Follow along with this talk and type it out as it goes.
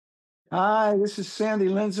Hi, this is Sandy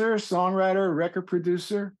Linzer, songwriter, record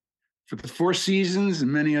producer for the Four Seasons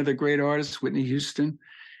and many other great artists, Whitney Houston.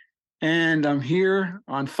 And I'm here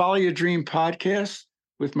on Follow Your Dream podcast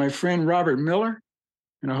with my friend Robert Miller,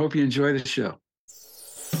 and I hope you enjoy the show.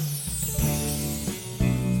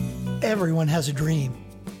 Everyone has a dream.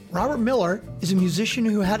 Robert Miller is a musician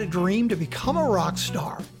who had a dream to become a rock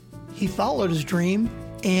star. He followed his dream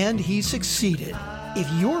and he succeeded.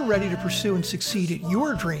 If you're ready to pursue and succeed at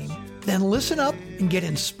your dream, then listen up and get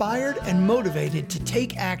inspired and motivated to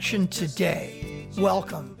take action today.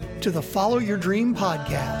 Welcome to the Follow Your Dream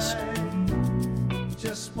podcast.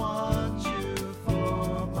 Just want you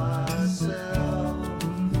for myself.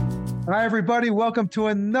 Hi, everybody. Welcome to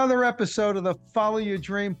another episode of the Follow Your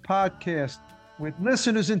Dream podcast with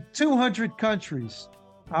listeners in 200 countries.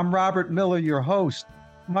 I'm Robert Miller, your host.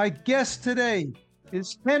 My guest today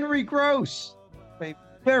is Henry Gross, a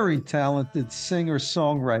very talented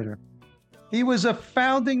singer-songwriter. He was a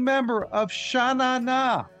founding member of Shannon,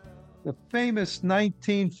 the famous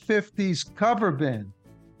 1950s cover band.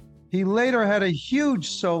 He later had a huge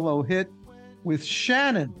solo hit with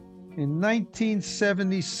Shannon in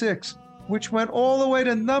 1976, which went all the way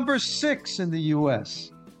to number 6 in the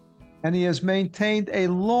U.S. And he has maintained a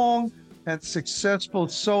long and successful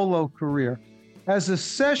solo career. As a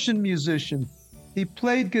session musician, he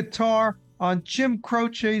played guitar on Jim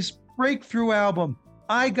Croce's breakthrough album,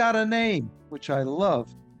 I Got a Name, which I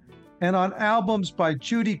love, and on albums by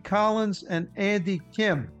Judy Collins and Andy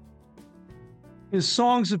Kim. His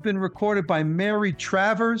songs have been recorded by Mary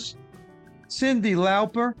Travers, Cyndi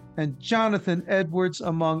Lauper, and Jonathan Edwards,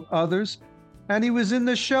 among others, and he was in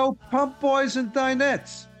the show Pump Boys and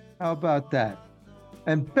Dinettes. How about that?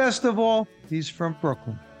 And best of all, he's from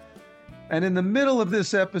Brooklyn. And in the middle of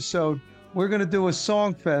this episode, we're going to do a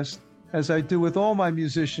song fest, as I do with all my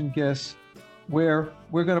musician guests, where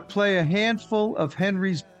we're going to play a handful of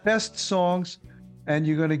Henry's best songs, and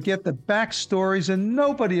you're going to get the backstories, and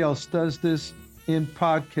nobody else does this in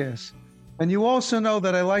podcasts. And you also know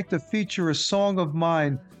that I like to feature a song of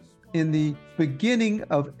mine in the beginning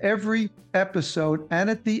of every episode and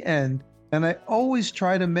at the end, and I always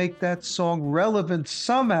try to make that song relevant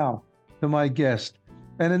somehow to my guest.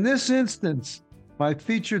 And in this instance, my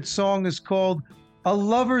featured song is called A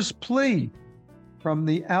Lover's Plea, from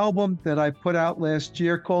the album that I put out last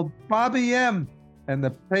year called Bobby M. and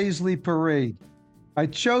the Paisley Parade. I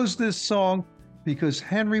chose this song because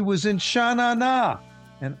Henry was in Sha-Na-Na,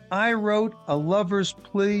 and I wrote A Lover's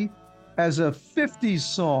Plea as a 50s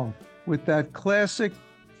song with that classic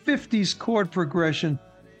 50s chord progression,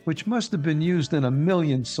 which must have been used in a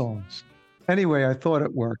million songs. Anyway, I thought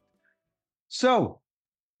it worked. So,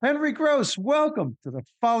 Henry Gross, welcome to the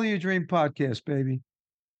Follow Your Dream podcast, baby.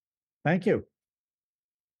 Thank you.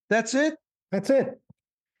 That's it? That's it.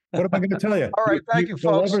 What am I going to tell you? All right, thank you,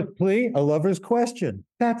 folks. A lover's plea, a lover's question.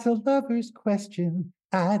 That's a lover's question.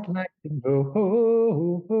 I'd like to know.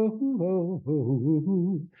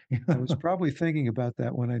 I was probably thinking about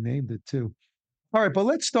that when I named it too. All right, but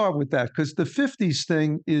let's start with that, because the 50s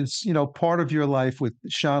thing is, part of your life with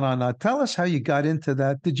Sha-Na-Na. Tell us how you got into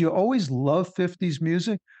that. Did you always love 50s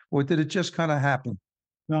music, or did it just kind of happen?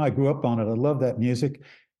 No, I grew up on it. I love that music.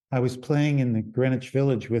 I was playing in the Greenwich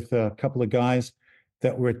Village with a couple of guys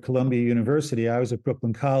that were at Columbia University. I was at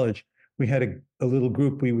Brooklyn College. We had a little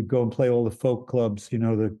group. We would go and play all the folk clubs,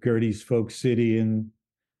 the Gertie's Folk City and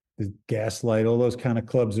the Gaslight, all those kind of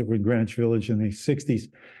clubs that were in Greenwich Village in the 60s.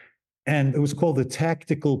 And it was called the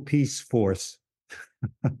Tactical Peace Force.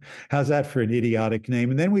 How's that for an idiotic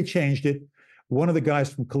name? And then we changed it. One of the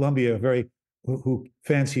guys from Columbia, who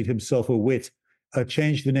fancied himself a wit,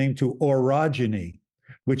 changed the name to orogeny,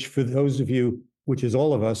 which for those of you, which is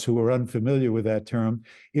all of us who are unfamiliar with that term,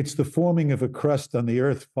 it's the forming of a crust on the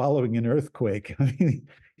earth following an earthquake. I mean,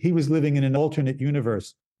 he was living in an alternate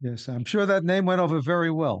universe. Yes, I'm sure that name went over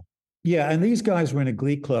very well. Yeah, and these guys were in a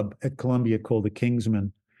glee club at Columbia called the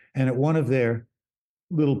Kingsmen. And at one of their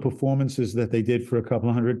little performances that they did for a couple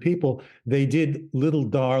of hundred people, they did Little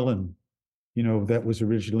Darlin', that was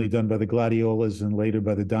originally done by the Gladiolas and later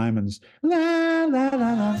by the Diamonds. La, la,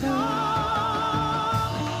 la, la, la.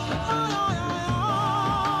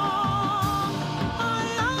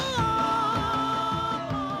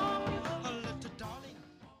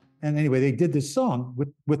 And anyway, they did this song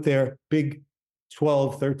with their big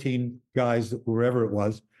 12, 13 guys, wherever it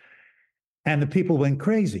was. And the people went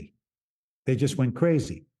crazy. They just went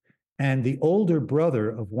crazy. And the older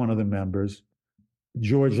brother of one of the members,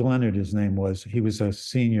 George Leonard, his name was, he was a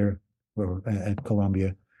senior at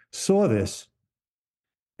Columbia, saw this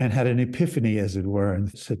and had an epiphany, as it were,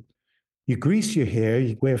 and said, you grease your hair,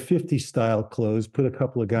 you wear 50s style clothes, put a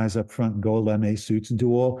couple of guys up front in gold lame suits, and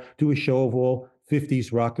do a show of all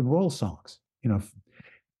 50s rock and roll songs, you know.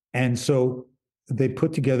 And so they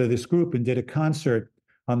put together this group and did a concert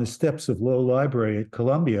on the steps of Low Library at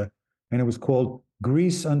Columbia, and it was called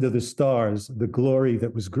Grease Under the Stars, the glory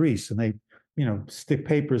that was Grease. And they, stick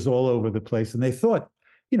papers all over the place. And they thought,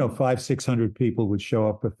 500-600 people would show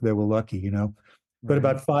up if they were lucky, But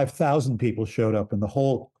about 5,000 people showed up, and the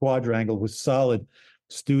whole quadrangle was solid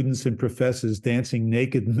students and professors dancing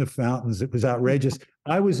naked in the fountains. It was outrageous.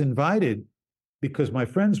 I was invited because my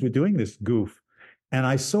friends were doing this goof, and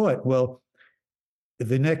I saw it. Well,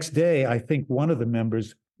 the next day, I think one of the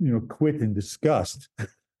members, quit in disgust,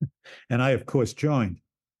 and I, of course, joined.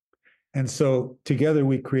 And so together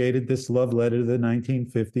we created this love letter to the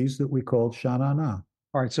 1950s that we called Shannon. All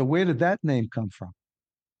right. So where did that name come from?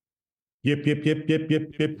 Yip, yip, yip, yip,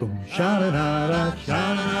 yip, yip, boom. Shannon,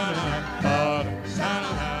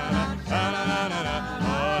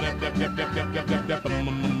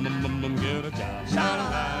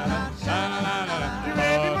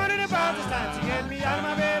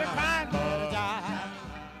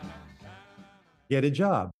 get a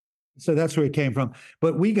job. So that's where it came from.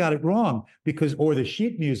 But we got it wrong or the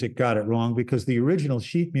sheet music got it wrong, because the original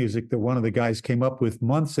sheet music that one of the guys came up with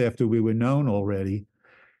months after we were known already,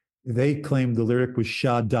 they claimed the lyric was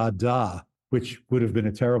Sha Da Da, which would have been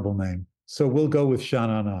a terrible name. So we'll go with Sha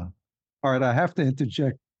Na Na. All right, I have to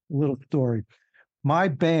interject a little story. My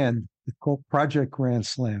band is called Project Grand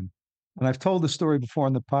Slam. And I've told the story before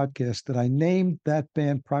on the podcast that I named that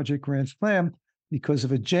band Project Grand Slam because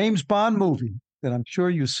of a James Bond movie that I'm sure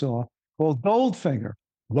you saw called Goldfinger.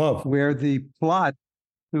 Love. Where the plot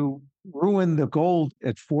to ruin the gold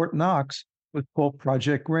at Fort Knox was called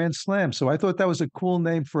Project Grand Slam. So I thought that was a cool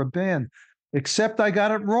name for a band, except I got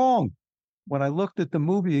it wrong. When I looked at the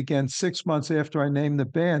movie again 6 months after I named the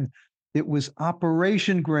band, it was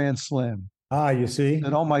Operation Grand Slam. Ah, you see?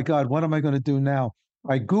 And oh my God, what am I going to do now?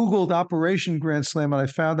 I Googled Operation Grand Slam and I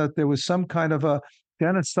found out there was some kind of a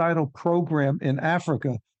genocidal program in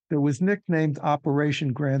Africa that was nicknamed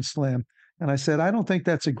Operation Grand Slam. And I said, I don't think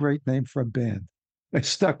that's a great name for a band. I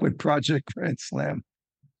stuck with Project Grand Slam.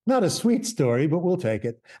 Not a sweet story, but we'll take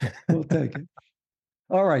it. We'll take it.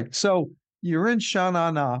 All right. So you're in Sha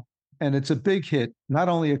Na Na, and it's a big hit, not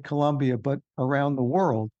only at Columbia, but around the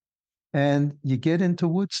world. And you get into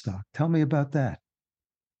Woodstock. Tell me about that.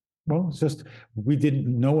 Well, it's just,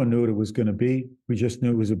 no one knew what it was going to be. We just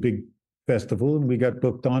knew it was a big festival, and we got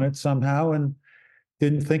booked on it somehow and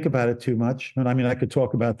didn't think about it too much. And I mean, I could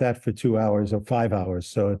talk about that for 2 hours or 5 hours.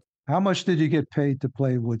 So how much did you get paid to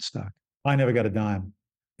play Woodstock? I never got a dime.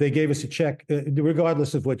 They gave us a check,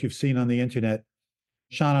 regardless of what you've seen on the internet.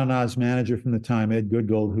 Sha Na Na's manager from the time, Ed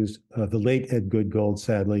Goodgold, who's the late Ed Goodgold,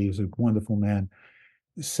 sadly, he was a wonderful man,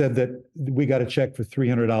 said that we got a check for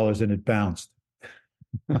 $300 and it bounced.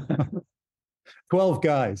 12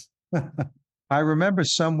 guys. I remember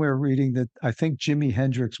somewhere reading that I think Jimi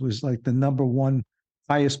Hendrix was like the number one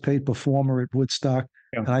highest paid performer at Woodstock.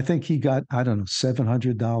 Yeah. And I think he got, I don't know,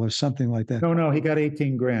 $700, something like that. No, he got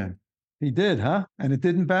 18 grand. He did, huh? And it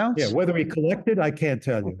didn't bounce? Yeah, whether he collected, I can't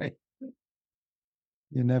tell you. Right.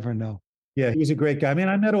 You never know. Yeah, he was a great guy. I mean,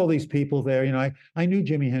 I met all these people there. I knew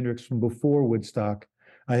Jimi Hendrix from before Woodstock.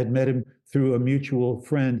 I had met him through a mutual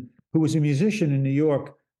friend who was a musician in New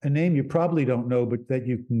York, a name you probably don't know, but that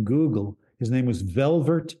you can Google. His name was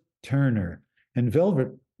Velvet Turner. And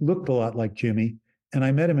Velvet looked a lot like Jimmy. And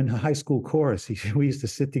I met him in a high school chorus. We used to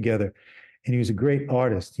sit together, and he was a great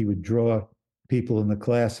artist. He would draw people in the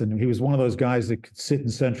class, and he was one of those guys that could sit in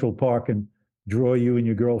Central Park and draw you and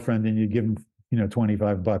your girlfriend, and you'd give him,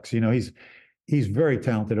 $25. He's a very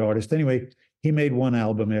talented artist. Anyway, he made one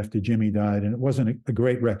album after Jimmy died, and it wasn't a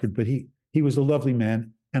great record, but he was a lovely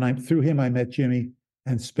man. And through him, I met Jimmy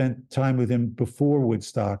and spent time with him before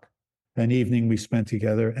Woodstock. An evening we spent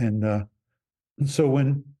together, and so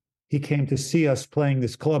when he came to see us playing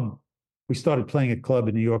this club, we started playing a club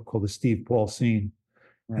in New York called the Steve Paul Scene.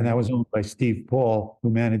 Right. And that was owned by Steve Paul, who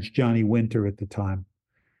managed Johnny Winter at the time,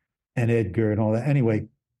 and Edgar and all that. Anyway,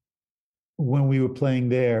 when we were playing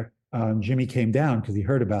there, Jimmy came down because he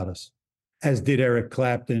heard about us, as did Eric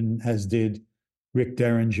Clapton, as did Rick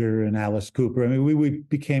Derringer and Alice Cooper. I mean, we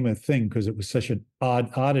became a thing because it was such an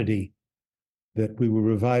oddity that we were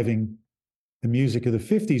reviving the music of the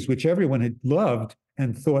 50s, which everyone had loved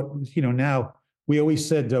and thought, now we always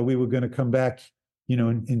said we were going to come back,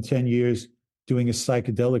 in 10 years, doing a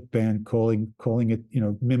psychedelic band, calling it,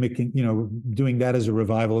 mimicking, doing that as a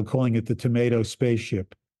revival and calling it the Tomato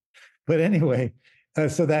Spaceship. But anyway, then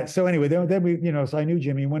we, so I knew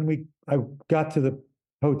Jimmy. When I got to the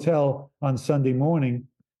hotel on Sunday morning.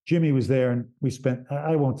 Jimmy was there, and we spent,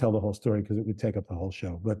 I won't tell the whole story because it would take up the whole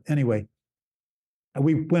show. But anyway,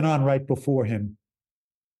 we went on right before him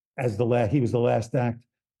as he was the last act.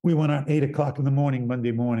 We went on 8 o'clock in the morning,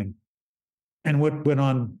 Monday morning. And what went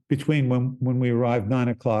on between when we arrived 9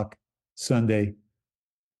 o'clock Sunday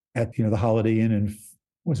at, the Holiday Inn in,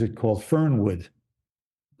 was it called Fernwood?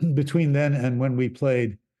 Between then and when we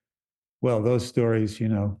played, well, those stories,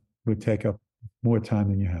 would take up more time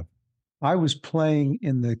than you have. I was playing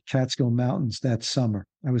in the Catskill Mountains that summer.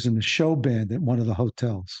 I was in the show band at one of the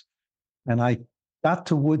hotels. And I got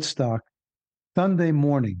to Woodstock Sunday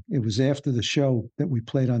morning. It was after the show that we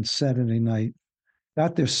played on Saturday night.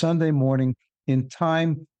 Got there Sunday morning in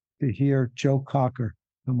time to hear Joe Cocker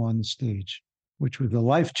come on the stage, which was a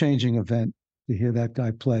life-changing event to hear that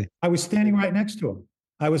guy play. I was standing right next to him.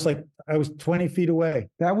 I was 20 feet away.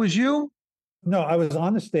 That was you? No, I was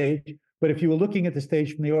on the stage, but if you were looking at the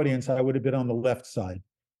stage from the audience, I would have been on the left side.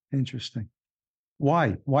 Interesting.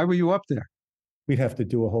 Why? Why were you up there? We'd have to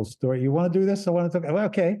do a whole story. You want to do this? I want to talk.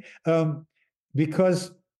 Okay.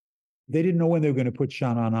 Because they didn't know when they were going to put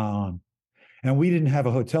Shannon on. And we didn't have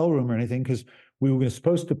a hotel room or anything because we were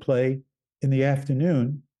supposed to play in the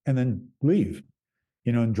afternoon and then leave,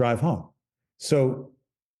 and drive home. So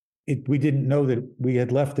we didn't know that we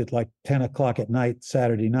had left at like 10 o'clock at night,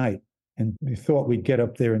 Saturday night. And we thought we'd get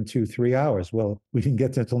up there in 2-3 hours. Well, we didn't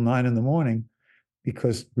get there till 9 in the morning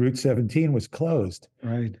because Route 17 was closed.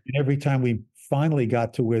 Right. And every time we finally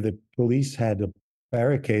got to where the police had a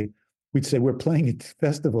barricade, we'd say, we're playing at the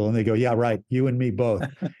festival. And they go, yeah, right. You and me both.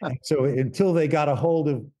 And so until they got a hold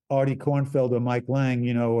of Artie Kornfeld or Mike Lang,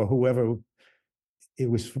 or whoever,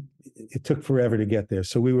 it took forever to get there.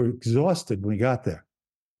 So we were exhausted when we got there.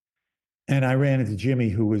 And I ran into Jimmy,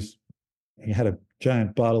 he had a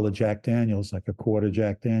giant bottle of Jack Daniels, like a quarter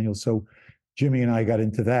Jack Daniels. So Jimmy and I got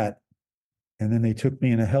into that. And then they took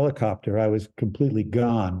me in a helicopter. I was completely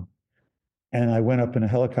gone. And I went up in a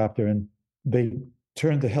helicopter and they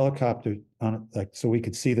turned the helicopter on, so we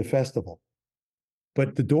could see the festival.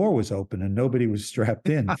 But the door was open and nobody was strapped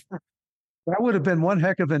in. That would have been one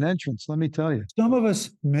heck of an entrance, let me tell you. Some of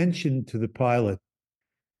us mentioned to the pilot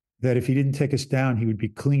that if he didn't take us down, he would be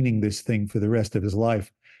cleaning this thing for the rest of his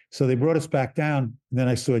life. So they brought us back down. And then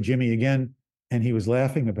I saw Jimmy again, and he was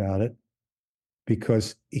laughing about it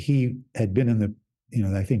because he had been in the,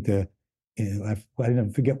 I think I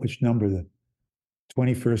didn't forget which number, the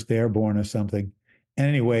 21st Airborne or something. And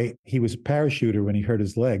anyway, he was a parachuter when he hurt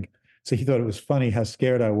his leg. So he thought it was funny how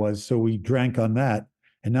scared I was. So we drank on that.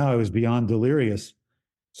 And now I was beyond delirious.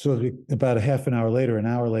 So about a half an hour later,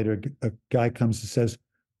 a guy comes and says,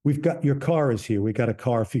 your car is here. We got a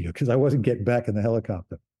car for you, because I wasn't getting back in the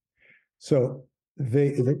helicopter. So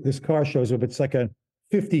this car shows up. It's like a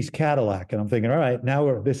 50s Cadillac. And I'm thinking, all right,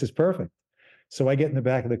 this is perfect. So I get in the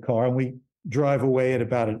back of the car and we drive away at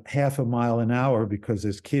about a half a mile an hour because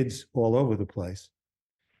there's kids all over the place.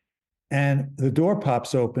 And the door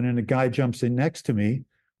pops open and a guy jumps in next to me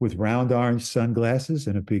with round orange sunglasses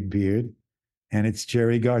and a big beard. And it's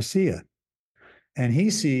Jerry Garcia. And he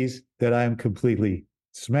sees that I'm completely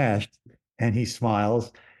smashed, and he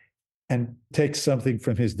smiles and takes something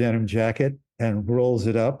from his denim jacket and rolls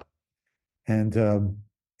it up. And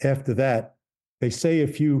after that, they say,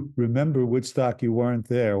 if you remember Woodstock, you weren't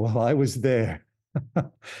there. Well, I was there.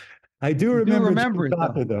 I do remember Joe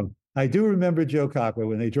Cocker, though. I do remember Joe Cocker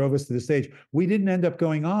when they drove us to the stage. We didn't end up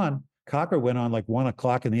going on. Cocker went on like 1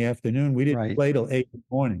 o'clock in the afternoon. We didn't play till 8 in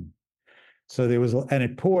the morning. So and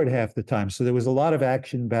it poured half the time. So there was a lot of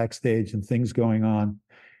action backstage and things going on.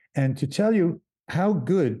 And to tell you how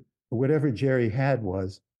good whatever Jerry had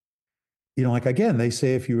was, again, they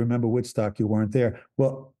say, if you remember Woodstock, you weren't there.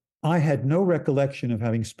 Well, I had no recollection of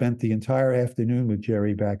having spent the entire afternoon with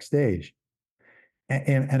Jerry backstage.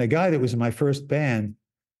 And a guy that was in my first band,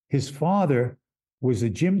 his father was a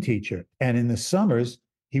gym teacher. And in the summers,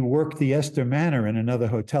 he worked the Esther Manor in another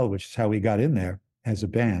hotel, which is how we got in there as a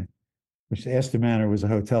band. Which Esther Manor was a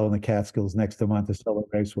hotel in the Catskills next to Monticello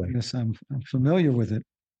Raceway. Yes, I'm familiar with it.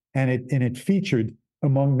 And it featured,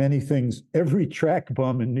 among many things, every track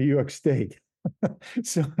bum in New York State.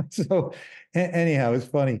 So anyhow, it's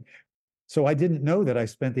funny. So I didn't know that I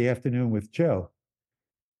spent the afternoon with Joe.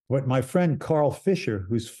 But my friend Carl Fisher,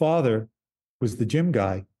 whose father was the gym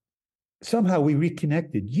guy, somehow we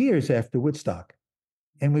reconnected years after Woodstock.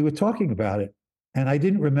 And we were talking about it. And I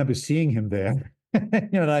didn't remember seeing him there.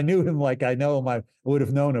 And I knew him like I know him. I would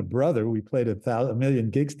have known a brother. We played a million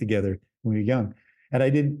gigs together when we were young. And I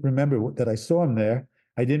didn't remember that I saw him there.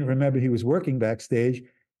 I didn't remember he was working backstage.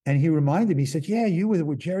 And he reminded me, he said, yeah, you were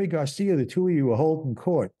with Jerry Garcia, the two of you were holding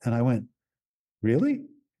court. And I went, really?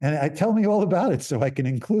 And I tell me all about it so I can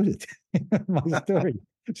include it in my story.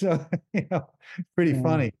 So, pretty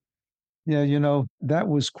funny. Yeah, that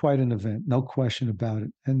was quite an event, no question about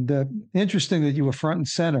it. And interesting that you were front and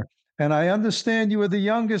center. And I understand you were the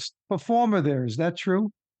youngest performer there. Is that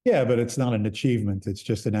true? Yeah, but it's not an achievement. It's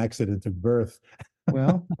just an accident of birth.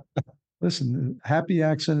 Well, listen, happy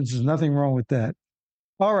accidents, there's nothing wrong with that.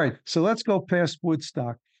 All right, so let's go past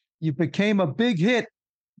Woodstock. You became a big hit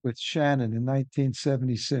with Shannon in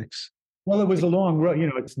 1976. Well, it was a long road.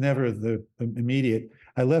 It's never the immediate.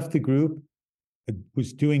 I left the group. I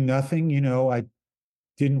was doing nothing. I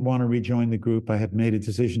didn't want to rejoin the group. I had made a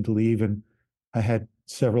decision to leave, and I had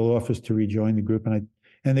several offers to rejoin the group, and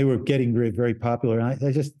they were getting very, very popular. And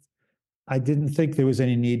I didn't think there was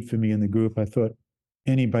any need for me in the group. I thought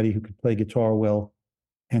anybody who could play guitar well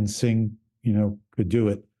and sing, could do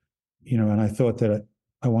it. And I thought that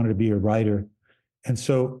I wanted to be a writer, and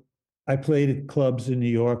so I played at clubs in New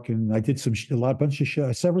York, and I did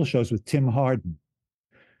several shows with Tim Hardin,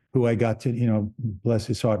 who I got to, bless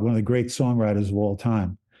his heart, one of the great songwriters of all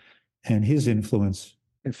time, and his influence.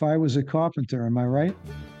 If I was a carpenter, am I right?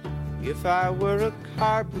 If I were a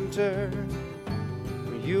carpenter,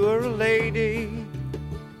 you were a lady,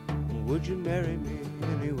 would you marry me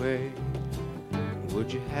anyway?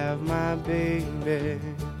 Would you have my baby?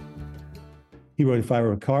 He wrote If I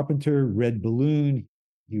Were a Carpenter, Red Balloon.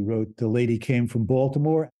 He wrote The Lady Came from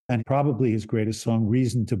Baltimore, and probably his greatest song,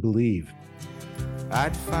 Reason to Believe.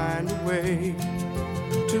 I'd find a way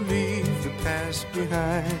to leave the past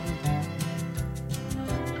behind,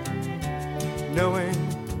 knowing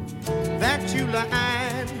that you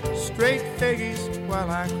lied straight-faced while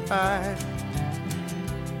I cried.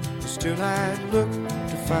 Still I'd look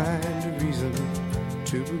to find a reason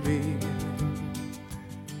to believe.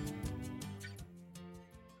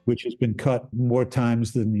 Which has been cut more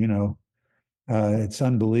times than, it's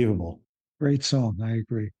unbelievable. Great song, I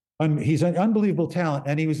agree. He's an unbelievable talent,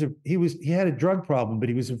 and he had a drug problem, but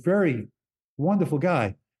he was a very wonderful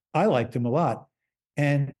guy. I liked him a lot,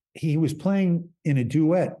 and he was playing in a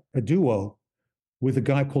duo with a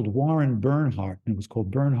guy called Warren Bernhardt, and it was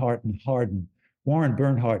called Bernhardt and Hardin. Warren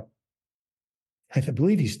Bernhardt, I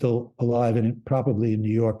believe he's still alive and probably in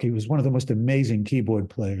New York. He was one of the most amazing keyboard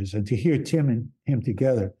players, and to hear Tim and him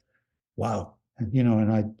together, wow!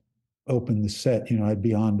 And I'd open the set, I'd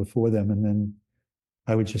be on before them, and then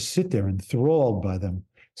I would just sit there enthralled by them.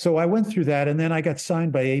 So I went through that, and then I got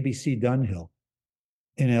signed by ABC Dunhill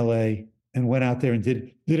in LA and went out there and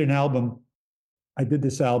did an album. I did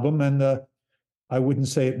this album, and I wouldn't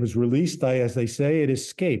say it was released. As they say, it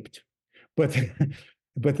escaped. But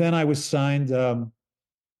then I was signed to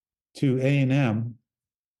A&M,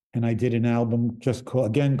 and I did an album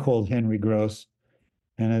called Henry Gross.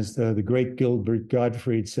 And as the great Gilbert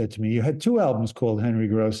Gottfried said to me, you had two albums called Henry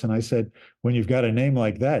Gross. And I said, when you've got a name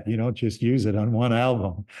like that, you don't just use it on one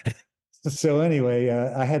album. So anyway,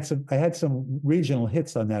 I had some regional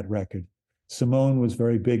hits on that record. Simone was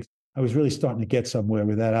very big. I was really starting to get somewhere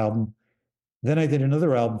with that album. Then I did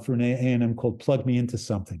another album for an A&M called Plug Me Into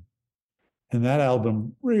Something. And that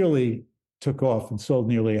album really took off and sold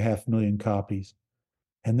nearly 500,000 copies.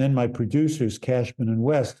 And then my producers, Cashman and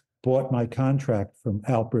West, bought my contract from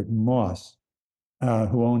Alpert and Moss,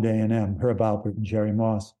 who owned A&M, Herb Alpert and Jerry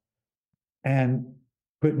Moss, and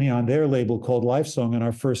put me on their label called Lifesong, and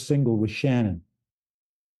our first single was Shannon.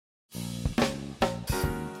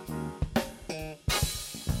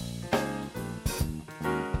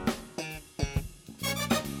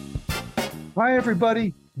 Hi,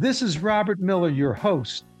 everybody. This is Robert Miller, your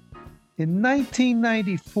host. In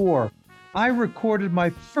 1994, I recorded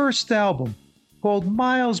my first album called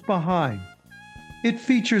Miles Behind. It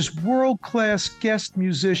features world-class guest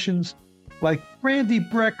musicians like Randy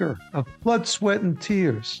Brecker of Blood, Sweat, and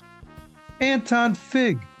Tears, Anton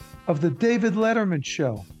Fig of The David Letterman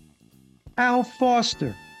Show, Al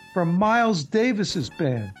Foster from Miles Davis's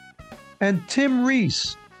band, and Tim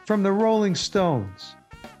Reese from the Rolling Stones.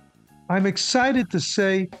 I'm excited to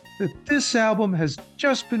say that this album has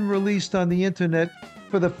just been released on the internet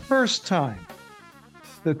for the first time.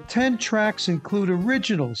 The 10 tracks include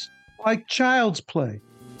originals like Child's Play,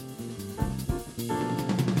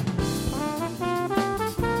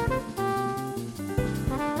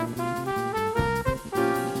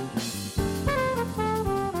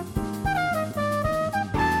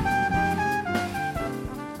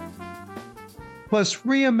 plus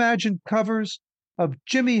reimagined covers of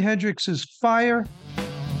Jimi Hendrix's Fire,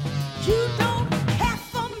 You don't care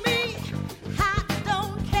for me, I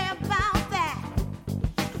don't care about that.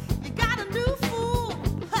 You got a new fool,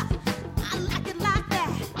 I like it like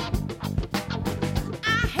that.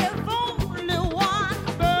 I have only one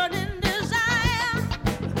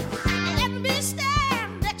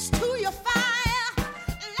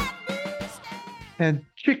and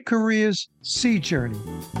Chick Corea's Sea Journey.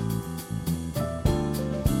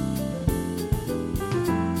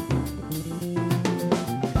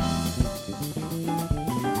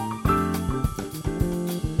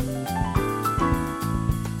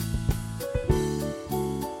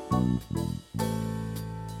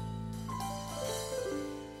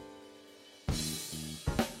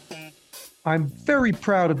 I'm very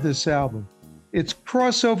proud of this album. It's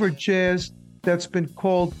crossover jazz that's been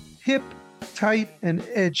called hip, tight, and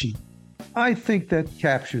edgy. I think that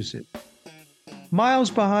captures it.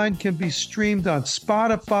 Miles Behind can be streamed on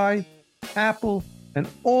Spotify, Apple, and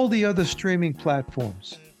all the other streaming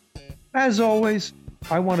platforms. As always,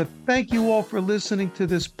 I want to thank you all for listening to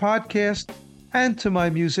this podcast and to my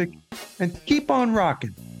music, and keep on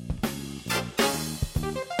rocking.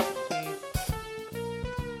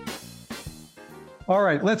 All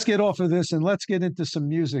right, let's get off of this and let's get into some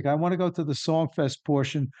music. I want to go to the Songfest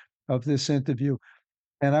portion of this interview.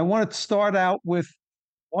 And I want to start out with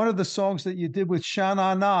one of the songs that you did with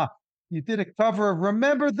Shannon. You did a cover of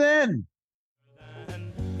Remember Then.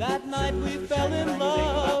 That night we fell in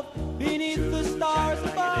love beneath the stars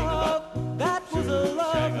above. That was a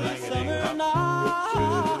lovely summer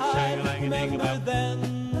night. Remember then.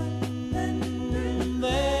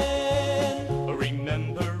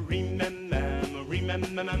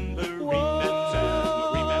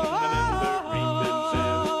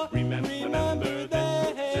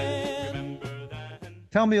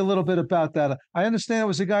 Tell me a little bit about that. I understand it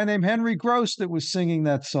was a guy named Henry Gross that was singing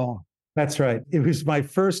that song. That's right. It was my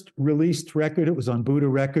first released record. It was on Buddha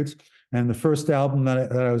Records, and the first album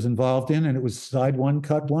that I was involved in, and it was side one,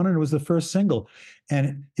 cut one, and it was the first single.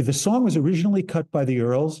 And the song was originally cut by the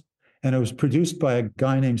Earls, and it was produced by a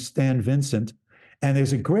guy named Stan Vincent. And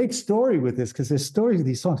there's a great story with this, because there's stories of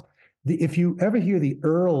these songs. If you ever hear the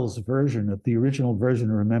Earls version of the original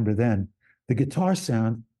version of Remember Then, the guitar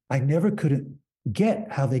sound, I never could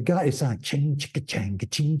get how they got it. It sounded ching, chicka, chang,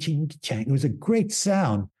 ching, ching, chang. It was a great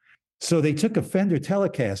sound. So they took a Fender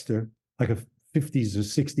Telecaster, like a 50s or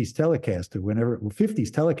 60s Telecaster,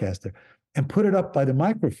 50s Telecaster, and put it up by the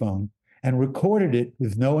microphone and recorded it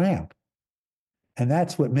with no amp. And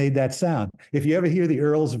that's what made that sound. If you ever hear the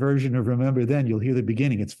Earls version of Remember Then, you'll hear the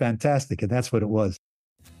beginning. It's fantastic, and that's what it was.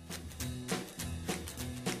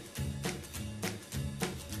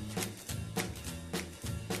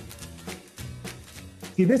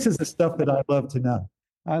 See, this is the stuff that I love to know.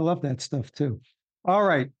 I love that stuff too. All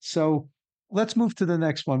right, so let's move to the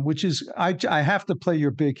next one, which is, I have to play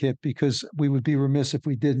your big hit because we would be remiss if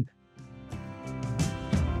we didn't.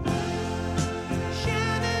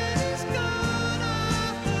 Shannon's gone off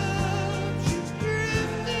love. She's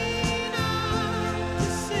drifting out to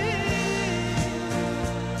sea.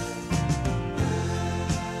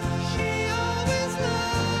 She always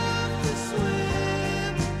loved to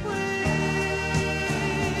swim away.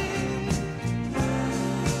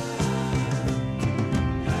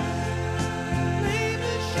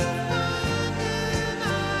 Maybe she'll find an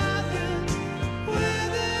island where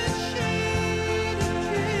there's shade and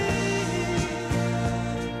trees,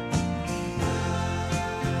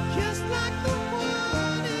 just like the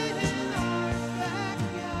one in our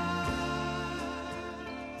backyard.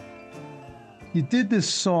 You did this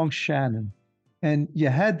song, Shannon, and you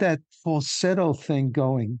had that falsetto thing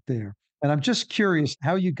going there. And I'm just curious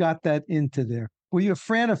how you got that into there. Were you a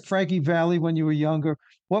fan of Frankie Valli when you were younger?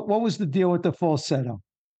 What was the deal with the falsetto?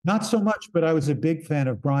 Not so much, but I was a big fan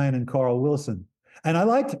of Brian and Carl Wilson. And I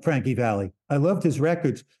liked Frankie Valli. I loved his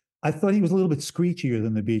records. I thought he was a little bit screechier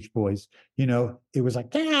than the Beach Boys. You know, it was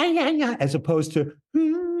like, yeah, yeah, yeah, as opposed to,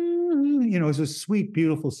 you know, it was a sweet,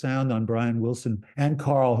 beautiful sound on Brian Wilson and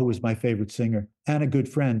Carl, who was my favorite singer and a good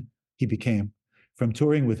friend he became from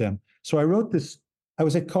touring with them. So I wrote this. I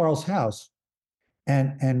was at Carl's house,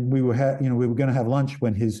 and we were going to have lunch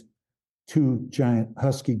when his two giant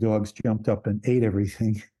husky dogs jumped up and ate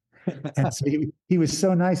everything. And so he was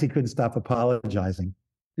so nice, he couldn't stop apologizing.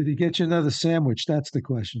 Did he get you another sandwich? That's the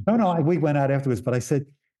question. No, we went out afterwards, but I said,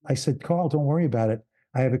 Carl, don't worry about it.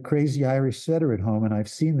 I have a crazy Irish setter at home, and I've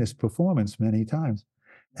seen this performance many times.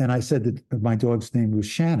 And I said that my dog's name was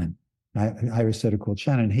Shannon, an Irish setter called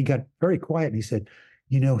Shannon. And he got very quiet, and he said,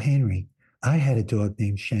 you know, Henry, I had a dog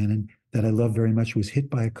named Shannon that I loved very much, was hit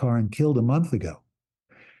by a car and killed a month ago.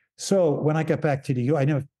 So when I got back to New York, I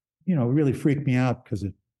never, it really freaked me out because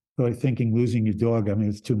of really thinking losing your dog, I mean,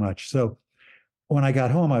 it's too much. So when I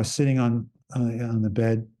got home, I was sitting on the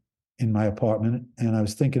bed in my apartment, and I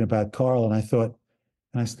was thinking about Carl, and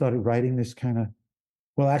I started writing this kind of,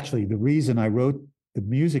 well, actually, the reason I wrote the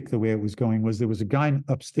music the way it was going was there was a guy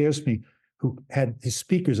upstairs from me who had his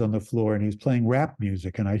speakers on the floor, and he was playing rap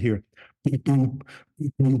music, and I'd hear boop, boop,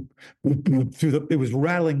 boop, boop, boop, through the, it was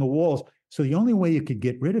rattling the walls. So the only way you could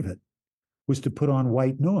get rid of it was to put on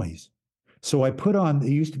white noise. So I put on, there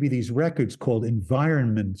used to be these records called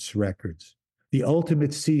environments records, the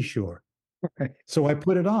ultimate seashore. Right. So I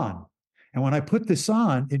put it on. And when I put this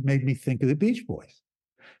on, it made me think of the Beach Boys.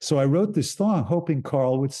 So I wrote this song hoping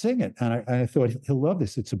Carl would sing it. And I thought, he'll love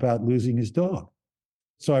this. It's about losing his dog.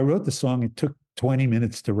 So I wrote the song. It took 20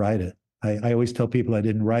 minutes to write it. I always tell people I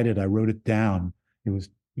didn't write it. I wrote it down. It was,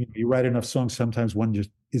 you write enough songs, sometimes one just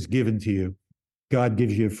is given to you. God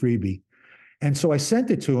gives you a freebie. And so I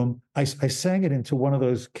sent it to him. I sang it into one of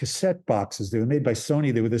those cassette boxes. They were made by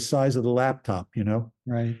Sony. They were the size of the laptop, you know?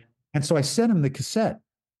 Right. And so I sent him the cassette.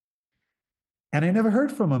 And I never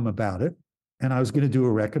heard from him about it. And I was going to do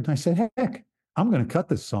a record. And I said, heck, I'm going to cut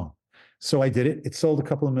this song. So I did it. It sold a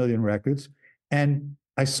couple of million records. And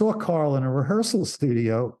I saw Carl in a rehearsal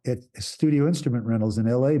studio at Studio Instrument Rentals in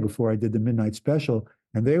LA before I did the Midnight Special.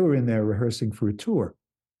 And they were in there rehearsing for a tour.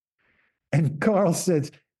 And Carl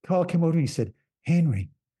came over and he said,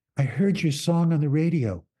 Henry, I heard your song on the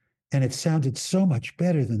radio and it sounded so much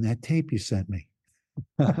better than that tape you sent me.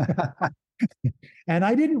 And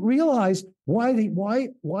I didn't realize why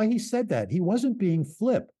he said that. He wasn't being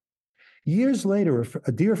flip. Years later,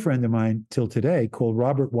 a dear friend of mine till today called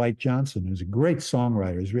Robert White Johnson, who's a great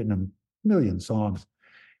songwriter, has written a million songs.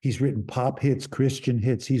 He's written pop hits, Christian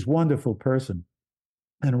hits. He's a wonderful person.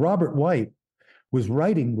 And Robert White was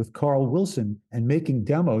writing with Carl Wilson and making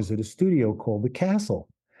demos at a studio called The Castle.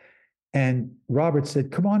 And Robert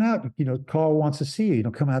said, come on out. You know, Carl wants to see you. You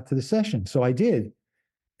know, come out to the session. So I did.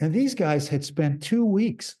 And these guys had spent 2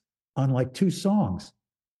 weeks on like 2 songs.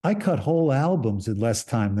 I cut whole albums in less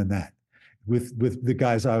time than that with the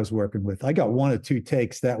guys I was working with. I got 1 or 2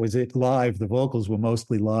 takes. That was it live. The vocals were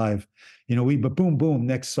mostly live. You know, but boom, boom,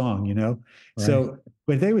 next song, you know? Right. So,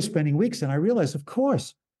 but they were spending weeks. And I realized, of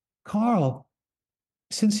course, Carl,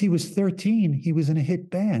 since he was 13, he was in a hit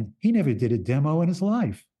band. He never did a demo in his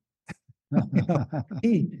life.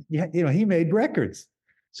 He made records.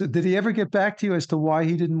 So did he ever get back to you as to why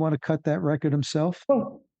he didn't want to cut that record himself?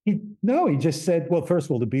 Well, he just said, well, first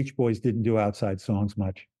of all, the Beach Boys didn't do outside songs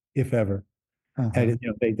much, if ever. And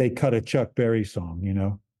they cut a Chuck Berry song, you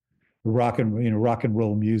know, rock and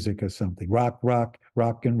roll music or something, rock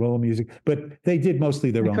and roll music. But they did mostly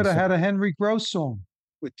their own. Could have had a Henry Gross song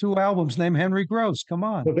with 2 albums named Henry Gross. Come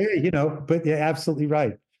on. Well, there, you know, but yeah, absolutely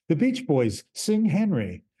right. The Beach Boys sing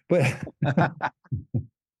Henry, but.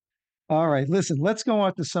 All right, listen, let's go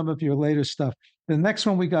on to some of your later stuff. The next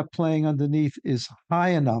one we got playing underneath is High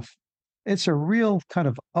Enough. It's a real kind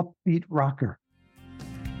of upbeat rocker.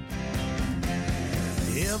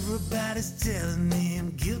 Everybody's telling me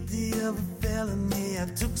I'm guilty of a felony. I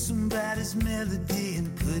took somebody's melody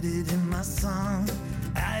and put it in my song.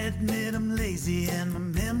 I admit I'm lazy and my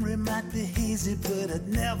memory might be hazy, but I'd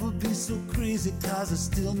never be so crazy 'cause I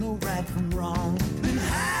still know right from wrong. Been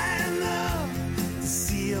high enough to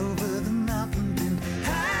see over the mountain, been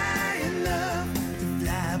high enough to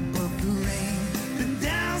fly above the rain, been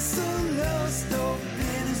down so low, stole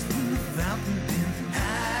pennies from the fountain, been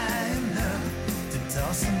high enough to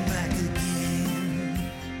toss them back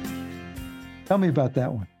again. Tell me about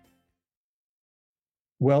that one.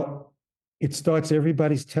 Well, it starts,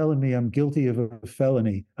 everybody's telling me I'm guilty of a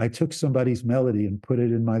felony. I took somebody's melody and put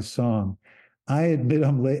it in my song. I admit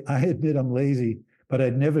I'm lazy, but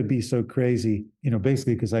I'd never be so crazy, you know,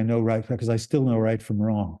 basically because I still know right from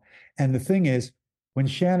wrong. And the thing is, when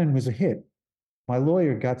Shannon was a hit, my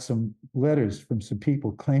lawyer got some letters from some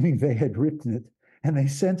people claiming they had written it, and they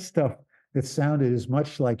sent stuff that sounded as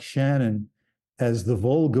much like Shannon as the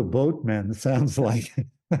Volga boatman sounds like,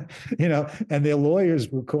 you know, and their lawyers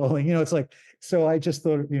were calling, you know, it's like, so I just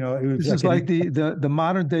thought, you know, it was this is like the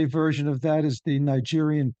modern day version of that is the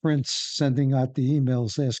Nigerian prince sending out the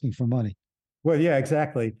emails asking for money. Well, yeah,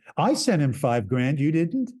 exactly. I sent him $5,000. You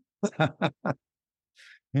didn't,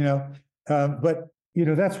 you know, but you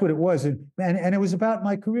know, that's what it was. And it was about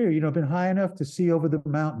my career, you know, been high enough to see over the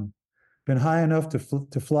mountain, been high enough to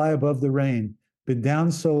fly above the rain, been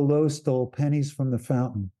down so low, stole pennies from the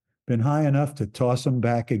fountain, been high enough to toss them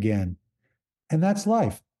back again. And that's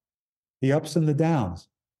life, the ups and the downs.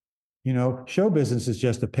 You know, show business is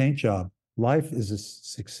just a paint job. Life is a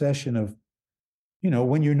succession of, you know,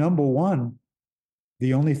 when you're number one,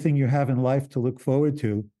 the only thing you have in life to look forward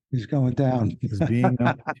to is going down, is being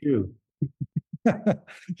number 2.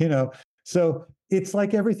 You know, so it's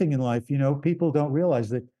like everything in life, you know, people don't realize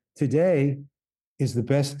that today is the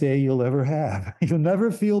best day you'll ever have. You'll never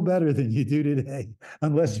feel better than you do today,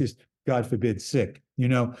 unless you're, God forbid, sick, you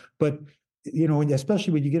know. But, you know,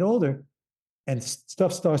 especially when you get older, and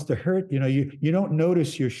stuff starts to hurt. You don't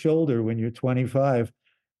notice your shoulder when you're 25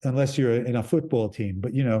 unless you're in a football team.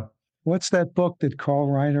 But, What's that book that Carl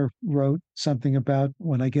Reiner wrote something about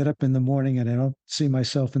when I get up in the morning and I don't see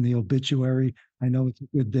myself in the obituary, I know it's a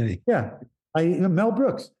good day. Yeah. Mel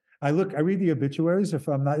Brooks. I read the obituaries. If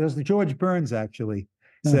I'm not, it was George Burns actually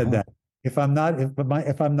said that. If I'm not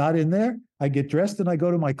in there, I get dressed and I go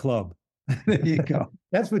to my club. There you go.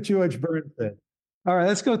 That's what George Burns said. All right,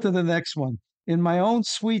 let's go to the next one. In My Own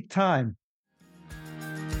Sweet Time.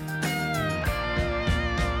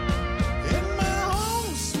 In my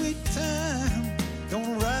own sweet time,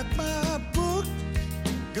 gonna write my book,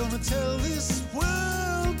 gonna tell this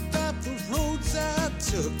world about the roads I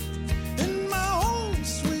took. In my own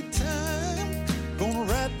sweet time, gonna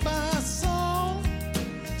write my song,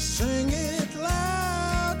 sing it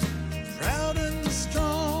loud, proud and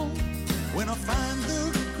strong. When I find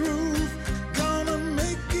the groove, gonna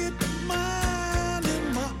make it mine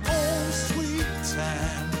in my own sweet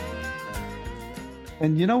time.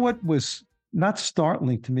 And you know what was not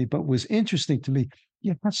startling to me, but was interesting to me?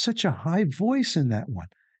 You have such a high voice in that one.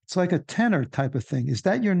 It's like a tenor type of thing. Is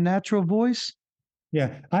that your natural voice?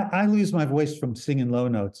 Yeah, I lose my voice from singing low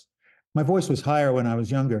notes. My voice was higher when I was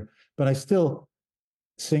younger, but I still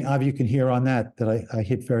sing. You can hear on that I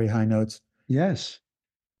hit very high notes. Yes.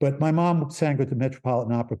 But my mom sang with the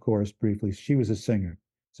Metropolitan Opera Chorus briefly. She was a singer,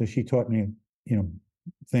 so she taught me,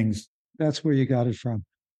 things. That's where you got it from.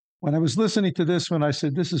 When I was listening to this one, I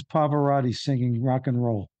said, this is Pavarotti singing rock and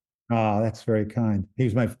roll. Ah, that's very kind. He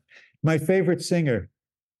was my favorite singer,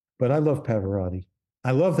 but I love Pavarotti.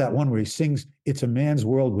 I love that one where he sings "It's a Man's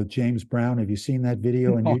World" with James Brown. Have you seen that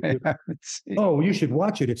video on YouTube? I haven't seen. Oh, you should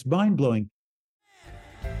watch it. It's mind-blowing.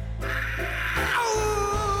 This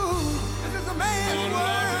is a man's world.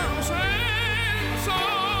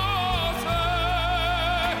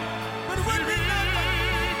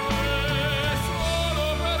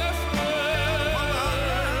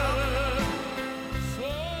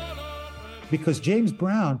 Because James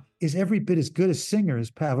Brown is every bit as good a singer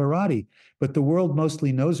as Pavarotti, but the world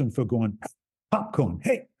mostly knows him for going popcorn.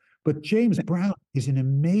 Hey, but James Brown is an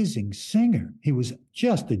amazing singer. He was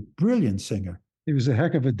just a brilliant singer. He was a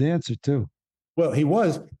heck of a dancer too. Well, he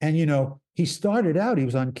was. And, he started out, he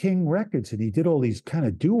was on King Records and he did all these kind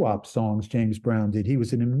of doo-wop songs, James Brown did. He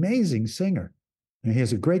was an amazing singer. And he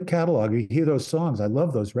has a great catalog. You hear those songs. I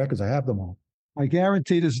love those records. I have them all. I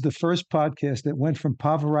guarantee this is the first podcast that went from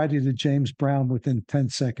Pavarotti to James Brown within 10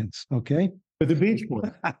 seconds. Okay. For the Beach Boys.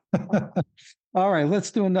 All right,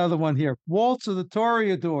 let's do another one here. Waltz of the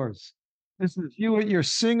Toreadors. This is you at your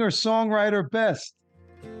singer-songwriter best.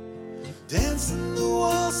 Dancing the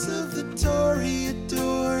waltz of the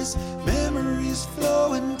Toreadors, memories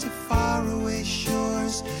flowing to faraway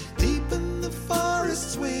shores, deep in the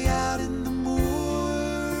forests, way out in the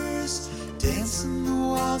moors. Dancing the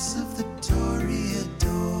waltz of the Toreadors.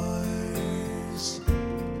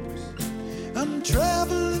 I'm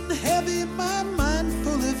traveling heavy, my mind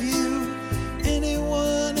full of you.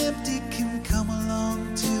 Anyone empty can come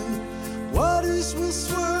along too. Waters will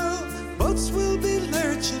swirl, boats will be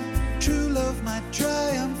lurching. True love might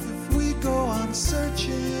triumph if we go on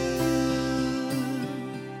searching.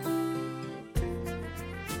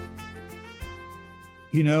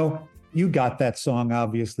 You got that song,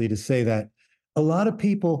 obviously, to say that. A lot of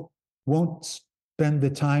people won't spend the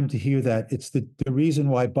time to hear that. It's the reason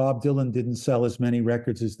why Bob Dylan didn't sell as many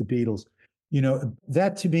records as the Beatles.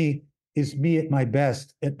 That to me is me at my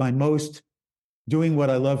best, at my most, doing what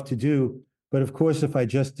I love to do. But of course, if I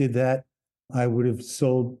just did that, I would have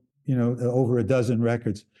sold, over a dozen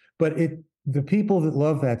records. But the people that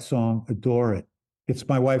love that song adore it. It's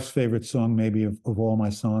my wife's favorite song, maybe of all my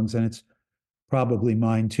songs, and it's probably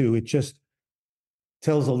mine too. It just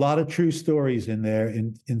tells a lot of true stories in there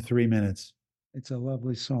in 3 minutes. It's a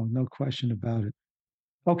lovely song, no question about it.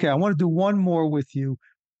 Okay, I want to do one more with you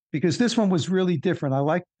because this one was really different. I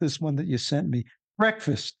like this one that you sent me.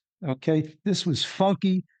 Breakfast, okay? This was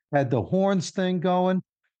funky, had the horns thing going.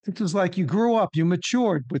 It was like you grew up, you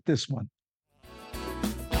matured with this one. You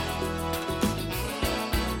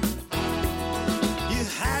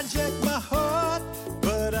hijacked my heart,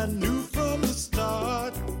 but I knew from the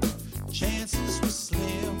start chances were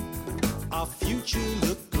slim, our future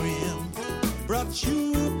looked grim. Brought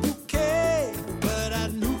you a bouquet, but I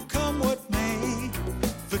knew come what may,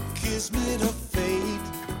 the kismet of fate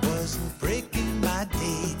wasn't breaking my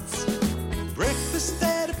dates. Breakfast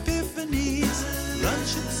at Epiphanies,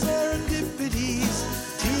 lunch at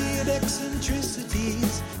Serendipities, tea at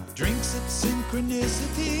eccentricities, drinks at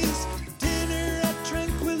synchronicities, dinner at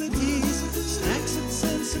tranquilities, snacks at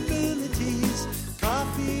sensibilities,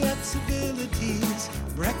 coffee at civilities,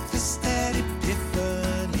 breakfast at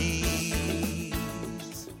Epiphanies.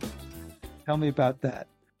 Tell me about that.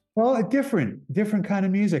 Well, a different kind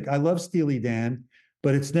of music. I love Steely Dan,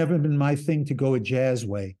 but it's never been my thing to go a jazz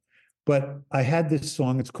way. But I had this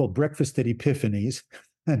song, it's called Breakfast at Epiphanies.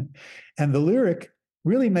 And the lyric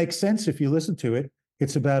really makes sense if you listen to it.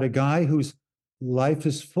 It's about a guy whose life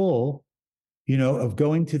is full, of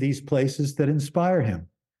going to these places that inspire him.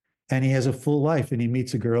 And he has a full life, and he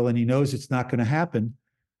meets a girl, and he knows it's not going to happen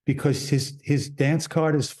because his dance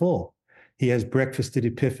card is full. He has breakfast at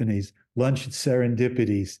Epiphanies, lunch at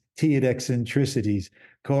Serendipities, tea at Eccentricities,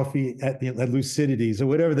 coffee at Lucidities, or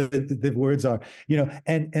whatever the words are,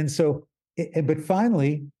 and so, but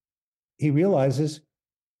finally, he realizes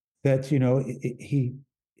that, he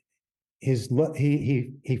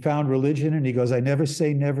found religion, and he goes, I never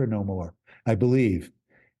say never no more. I believe.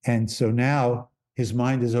 And so now his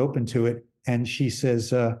mind is open to it. And she says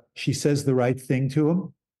the right thing to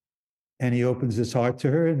him. And he opens his heart to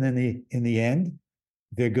her. And then in the end,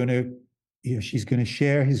 she's going to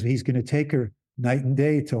share he's going to take her night and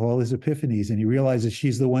day to all his epiphanies. And he realizes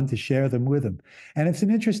she's the one to share them with him. And it's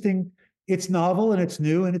it's novel, and it's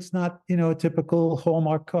new, and it's not, a typical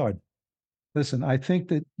Hallmark card. Listen, I think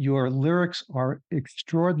that your lyrics are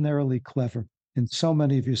extraordinarily clever in so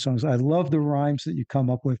many of your songs. I love the rhymes that you come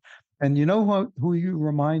up with. And you know who you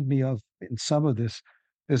remind me of in some of this?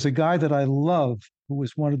 There's a guy that I love who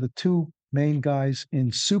was one of the two main guys in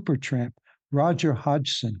Supertramp, Roger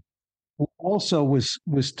Hodgson, who also was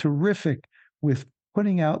terrific with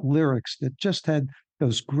putting out lyrics that just had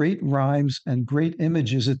those great rhymes and great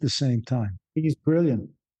images at the same time. He's brilliant.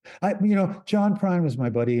 John Prine was my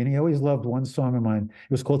buddy, and he always loved one song of mine.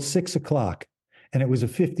 It was called 6 O'Clock. And it was a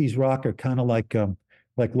 50s rocker, kind of like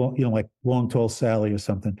Long Tall Sally or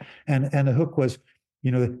something. And the hook was,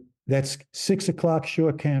 that's 6 o'clock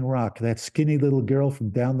sure can rock. That skinny little girl from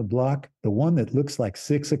down the block, the one that looks like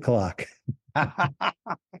 6 o'clock. All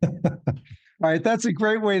right, that's a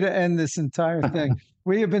great way to end this entire thing.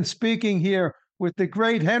 We have been speaking here with the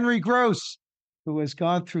great Henry Gross, who has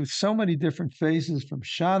gone through so many different phases, from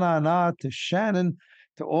Shannon to Shannon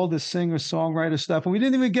to all the singer-songwriter stuff. And we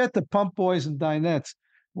didn't even get to Pump Boys and Dinettes.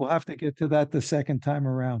 We'll have to get to that the second time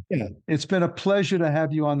around. Yeah. It's been a pleasure to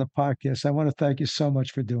have you on the podcast. I want to thank you so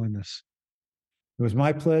much for doing this. It was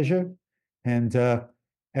my pleasure. And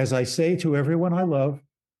as I say to everyone I love,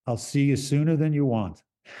 I'll see you sooner than you want.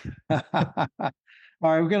 All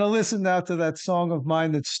right, we're going to listen now to that song of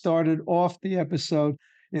mine that started off the episode.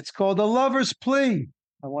 It's called A Lover's Plea.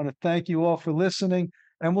 I want to thank you all for listening,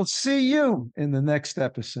 and we'll see you in the next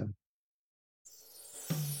episode.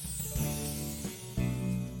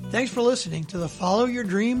 Thanks for listening to the Follow Your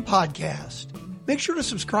Dream podcast. Make sure to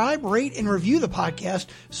subscribe, rate, and review the podcast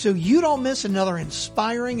so you don't miss another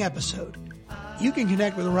inspiring episode. You can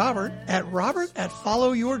connect with Robert at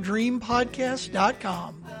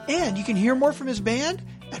robert@followyourdreampodcast.com. And you can hear more from his band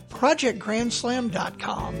at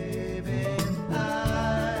projectgrandslam.com.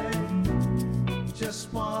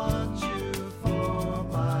 Just want